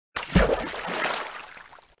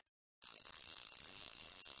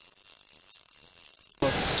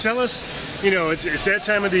tell us, you know, it's that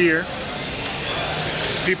time of the year.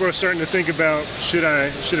 People are starting to think about, should I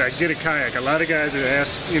get a kayak? A lot of guys are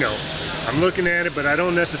asked, you know, I'm looking at it, but I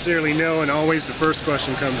don't necessarily know, and always the first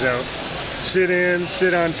question comes out. Sit in,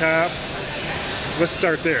 sit on top. Let's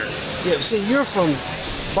start there. Yeah, see, you're from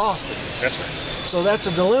Boston. That's right. So that's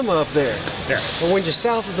a dilemma up there. Yeah. But when you're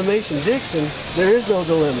south of the Mason-Dixon, there is no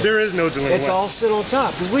dilemma. There is no dilemma. It's all sit on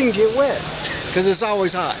top, because we can get wet, because it's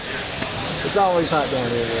always hot. It's always hot down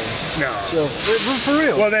here, man. No. So, for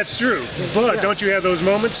real. Well, that's true. But yeah. don't you have those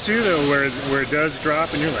moments too, though, where it does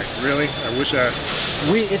drop, and you're like, really? I wish I.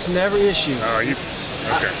 It's never an issue. Oh, you.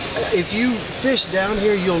 Okay. If you fish down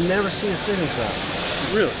here, you'll never see a sitting side.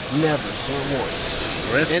 Really? Never, not once.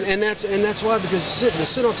 Well, and that's why, because the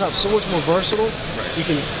sit on top is so much more versatile. Right. You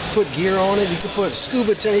can put gear on it. You can put a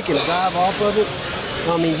scuba tank and dive off of it.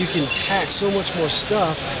 I mean, you can pack so much more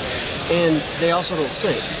stuff, and they also don't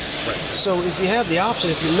sink. Right. So if you have the option,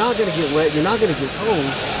 if you're not going to get wet, you're not going to get cold.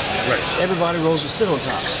 Right. Everybody rolls with sit on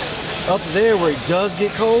tops. Up there where it does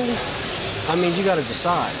get cold, I mean, you got to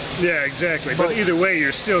decide. Yeah, exactly. But either way,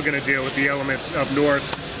 you're still going to deal with the elements up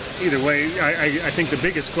north. Either way, I think the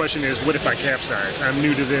biggest question is, what if I capsize? I'm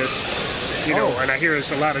new to this, you know, and I hear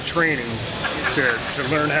there's a lot of training to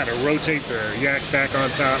learn how to rotate the yak back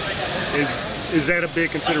on top. Is that a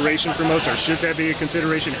big consideration for most, or should that be a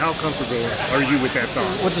consideration? How comfortable are you with that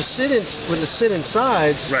thought? With the sit-in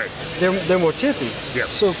sides, right, they're more tippy. Yeah.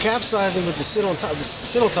 So capsizing with the sit on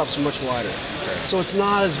tops are much wider, exactly. So it's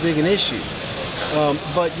not as big an issue.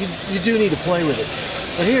 But you do need to play with it.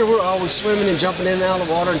 But here we're always swimming and jumping in and out of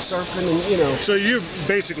the water and surfing, and you know. So you're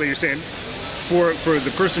saying, for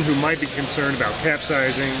the person who might be concerned about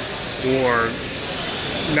capsizing or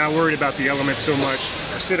not worried about the elements so much,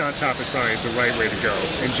 a sit on top is probably the right way to go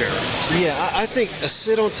in general. Yeah, I think a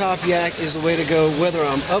sit on top yak is the way to go, whether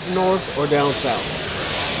I'm up north or down south.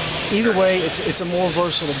 Either way, it's a more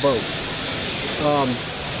versatile boat.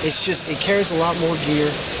 It carries a lot more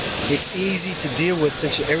gear. It's easy to deal with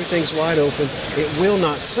since everything's wide open. It will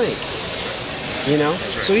not sink. You know?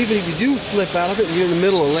 Right. So even if you do flip out of it and you're in the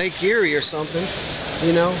middle of Lake Erie or something,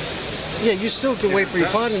 you know, yeah, you still can wait for your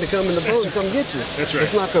partner to come in the boat and come get you. That's right.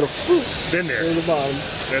 It's not going to floop in the bottom.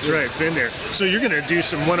 That's right, been there. So you're going to do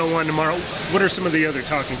some 101 tomorrow. What are some of the other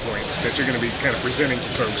talking points that you're going to be kind of presenting to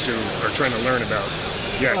folks who are trying to learn about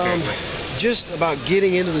yak angling? Just about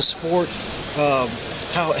getting into the sport,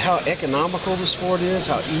 how economical the sport is,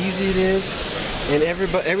 how easy it is, and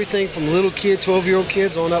everything from little kid, 12-year-old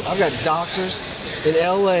kids on up. I've got doctors in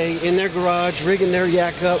LA in their garage rigging their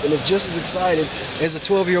yak up, and they're just as excited as a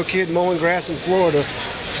 12-year-old kid mowing grass in Florida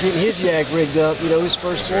getting his yak rigged up, you know, his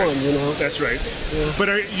first one, you know. That's right. Yeah. But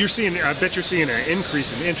I bet you're seeing an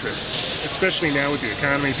increase in interest, especially now with the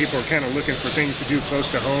economy. People are kind of looking for things to do close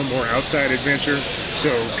to home, more outside adventure. So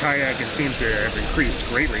kayaking seems to have increased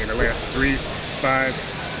greatly in the last 3, 5,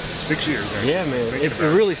 6 years. Actually. Yeah, man, it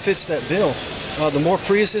really fits that bill. The more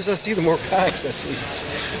Priuses I see, the more kayaks I see.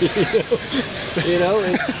 you know,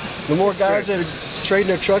 the more guys that are trading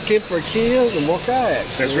their truck in for a Kia, the more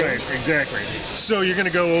kayaks. That's right, exactly. So you're going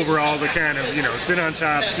to go over all the kind of, you know, sit on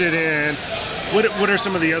top, sit in. What are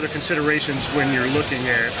some of the other considerations when you're looking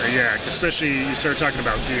at a yak? Especially you start talking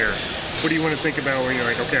about gear. What do you want to think about when you're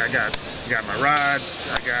like, okay, I got my rods,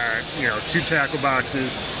 I got, you know, 2 tackle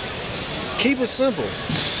boxes. Keep it simple.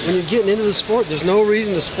 When you're getting into the sport, there's no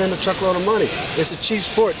reason to spend a truckload of money. It's a cheap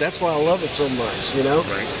sport. That's why I love it so much, you know?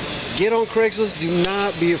 Right. Get on Craigslist. Do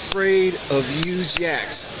not be afraid of used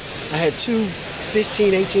yaks. I had 2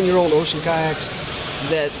 15, 18-year-old ocean kayaks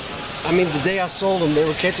that, I mean, the day I sold them, they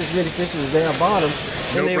were catching as many fish as the day I bought them.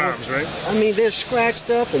 No problems, right? I mean, they're scratched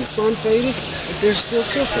up and sun faded, but they're still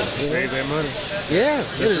cooking. Save that money. Yeah,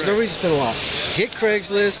 there's no reason to spend a lot. Hit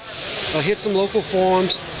Craigslist, hit some local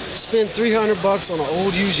forums. Spend $300 on an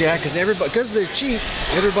old used yak because they're cheap.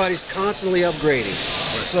 Everybody's constantly upgrading.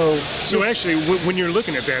 So actually, when you're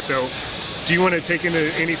looking at that though, do you want to take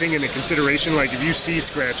anything into consideration? Like if you see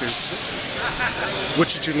scratches, what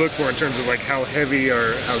should you look for in terms of like how heavy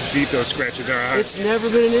or how deep those scratches are? It's never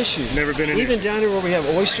been an issue. Never been an issue. Even down here where we have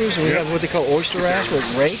oysters and we have what they call oyster ash, where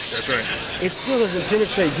it rakes. That's right. It still doesn't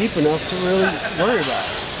penetrate deep enough to really worry about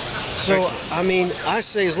it. So, I mean, I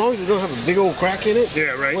say as long as it don't have a big old crack in it,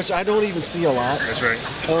 which I don't even see a lot. That's right.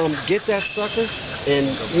 Get that sucker and,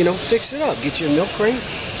 you know, fix it up. Get you a milk crate,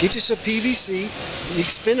 get you some PVC. You can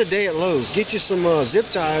spend a day at Lowe's. Get you some zip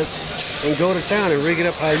ties and go to town and rig it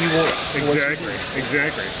up how you want.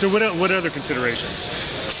 Exactly. So what other considerations?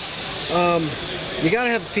 You got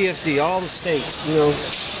to have a PFD. All the states, you know,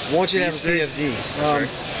 want you to have a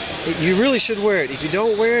PFD. You really should wear it. If you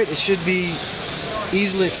don't wear it, it should be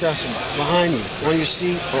easily accessible, behind you, on your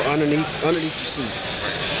seat, or underneath your seat.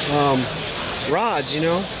 Rods, you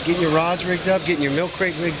know, getting your rods rigged up, getting your milk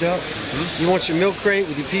crate rigged up. You want your milk crate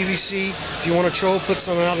with your PVC. If you want to troll, put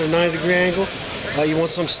some out at a 90-degree angle. You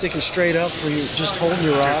want some sticking straight up for you, just holding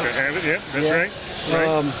your rods. Just to have it, yeah, that's right.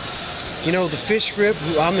 You know, the fish grip,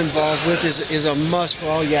 who I'm involved with, is a must for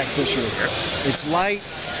all yak fishermen. It's light.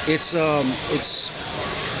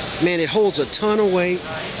 Man, it holds a ton of weight.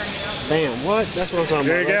 Bam, what? That's what I'm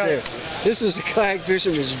talking about right there. This is a kayak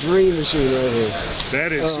fisherman's dream machine right here.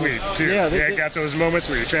 That is sweet, too. Yeah, I got those moments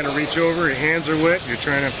where you're trying to reach over, your hands are wet, you're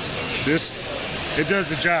trying to, it does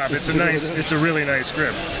the job. It's a really nice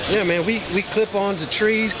grip. Yeah, man, we clip onto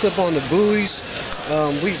trees, clip onto buoys.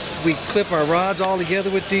 We clip our rods all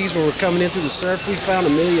together with these when we're coming in through the surf. We found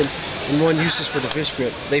 1,000,001 uses for the fish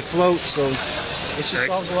grip. They float, so it just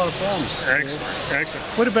solves a lot of problems. Excellent, excellent.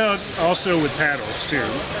 What about also with paddles too?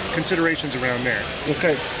 Considerations around there.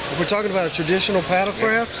 Okay, if we're talking about a traditional paddle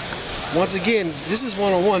craft, once again, this is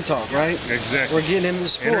one-on-one talk, right? Exactly. We're getting into the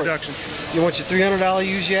sport. Introduction. You want your $300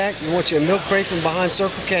 used yak, you want your milk crate from behind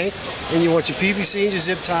Circle K, and you want your PVC and your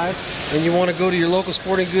zip ties, and you want to go to your local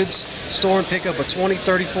sporting goods store and pick up a $20,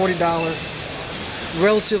 $30, $40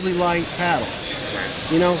 relatively light paddle.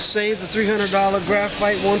 You know, save the $300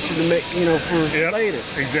 graphite one for later.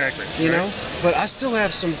 Exactly. You know, but I still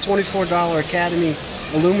have some $24 Academy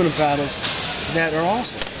aluminum paddles that are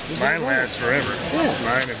awesome. Mine last forever. Yeah.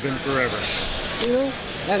 Mine have been forever. You know,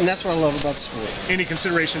 and that's what I love about the sport. Any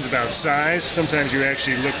considerations about size? Sometimes you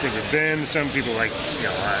actually look for the bend. Some people like, you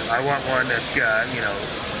know, I want one that's got, you know,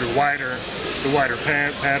 the wider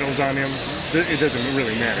paddles on them. It doesn't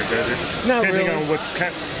really matter, does it? Not Depending really.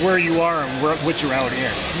 on where you are and what you're out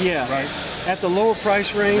in. Yeah. Right. At the lower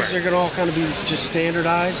price range, they're going to all kind of be just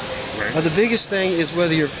standardized. Right. The biggest thing is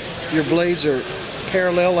whether your blades are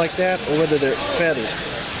parallel like that or whether they're feathered.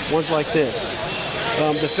 One's like this.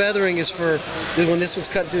 The feathering is for when this one's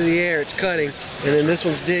cut through the air, it's cutting, and then this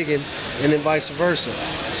one's digging, and then vice versa.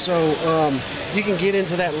 So you can get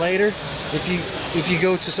into that later. If you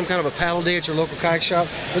go to some kind of a paddle day at your local kayak shop,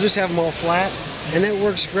 they'll just have them all flat, and that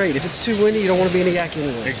works great. If it's too windy, you don't want to be in a yak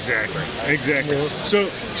anyway. Exactly, exactly. You know?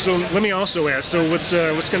 So let me also ask. So what's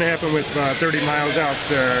going to happen with 30 Miles Out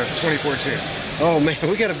 2014? Oh man,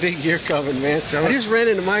 we got a big year coming, man. I just ran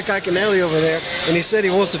into Mike Iaconelli over there, and he said he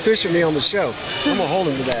wants to fish with me on the show. I'm gonna hold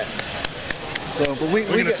him to that. So, but we're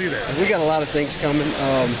gonna see that. We got a lot of things coming.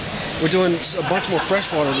 We're doing a bunch more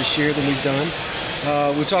freshwater this year than we've done.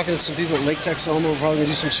 We're talking to some people at Lake Texoma. We're probably gonna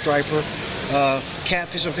do some striper,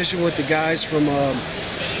 catfish. I'm fishing with the guys from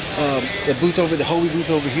the booth over, the Hobie booth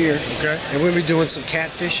over here. Okay. And we'll be doing some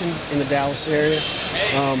catfishing in the Dallas area.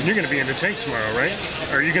 You're going to be in the tank tomorrow, right?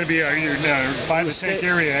 Are you going to be by the tank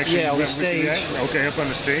area actually? Yeah, on the stage. Okay, up on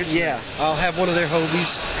the stage? Yeah, I'll have one of their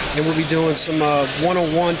Hobies, and we'll be doing some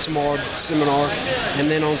 101 tomorrow seminar, and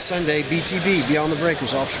then on Sunday, BTB, Beyond the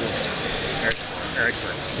Breakers, offshore. Excellent.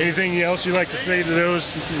 Excellent. Anything else you'd like to say to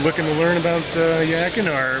those looking to learn about yakking,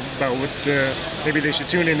 or about what maybe they should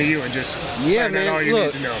tune into you and just find out all you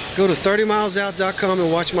need to know? Go to 30milesOut.com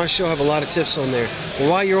and watch my show. I have a lot of tips on there. But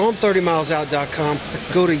while you're on 30milesOut.com,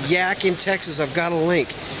 go to Yak in Texas. I've got a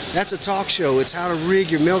link. That's a talk show. It's how to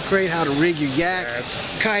rig your milk crate, how to rig your yak.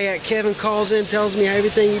 Kayak Kevin calls in, tells me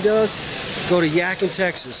everything he does. Go to Yak in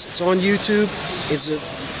Texas. It's on YouTube. It's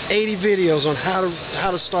 80 videos on how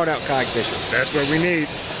to start out kayak fishing. That's what we need.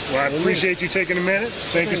 Well, I appreciate you taking a minute.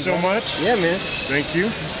 Thank you so much. Yeah, man. Thank you.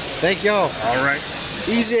 Thank y'all. All right.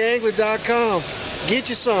 EasyAngler.com. Get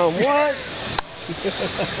you some. What?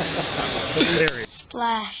 Hilarious.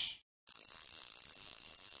 Splash.